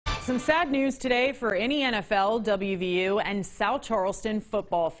Some sad news today for any NFL, WVU, and South Charleston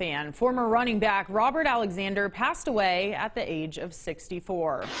football fan. Former running back Robert Alexander passed away at the age of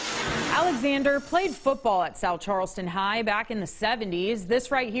 64. Alexander played football at South Charleston High back in the 70s.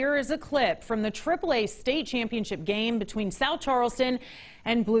 This right here is a clip from the AAA state championship game between South Charleston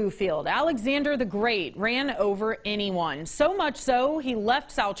and Bluefield. Alexander the Great ran over anyone. So much so, he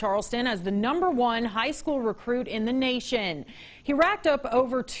left South Charleston as the #1 high school recruit in the nation. He racked up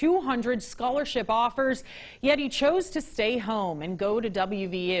over 200 scholarship offers, yet he chose to stay home and go to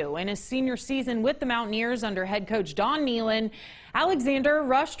WVU. In his senior season with the Mountaineers under head coach Don Nealon, Alexander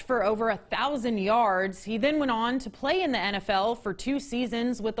rushed for over 1,000 yards. He then went on to play in the NFL for 2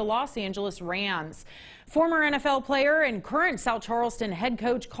 seasons with the Los Angeles Rams. Former NFL player and current South Charleston head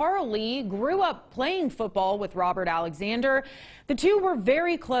coach Carl Lee grew up playing football with Robert Alexander. The two were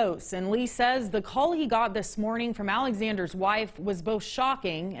very close, and Lee says the call he got this morning from Alexander's wife was both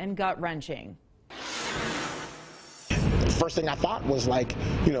shocking and gut-wrenching. First thing I thought was like,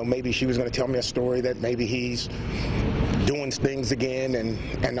 maybe she was going to tell me a story that maybe he's doing things again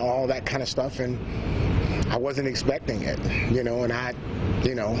and all that kind of stuff, and I wasn't expecting it, and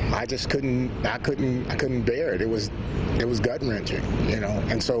I just couldn't bear it. It was gut wrenching,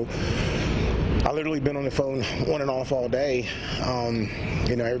 and so I literally been on the phone on and off all day.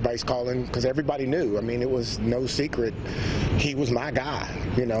 Everybody's calling because everybody knew. I mean, it was no secret. He was my guy.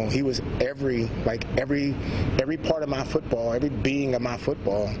 He was every part of my football, every being of my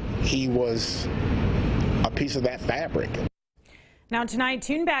football. He was a piece of that fabric. Now tonight,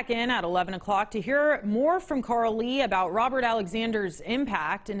 tune back in at 11 o'clock to hear more from Carl Lee about Robert Alexander's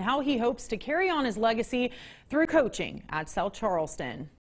impact and how he hopes to carry on his legacy through coaching at South Charleston.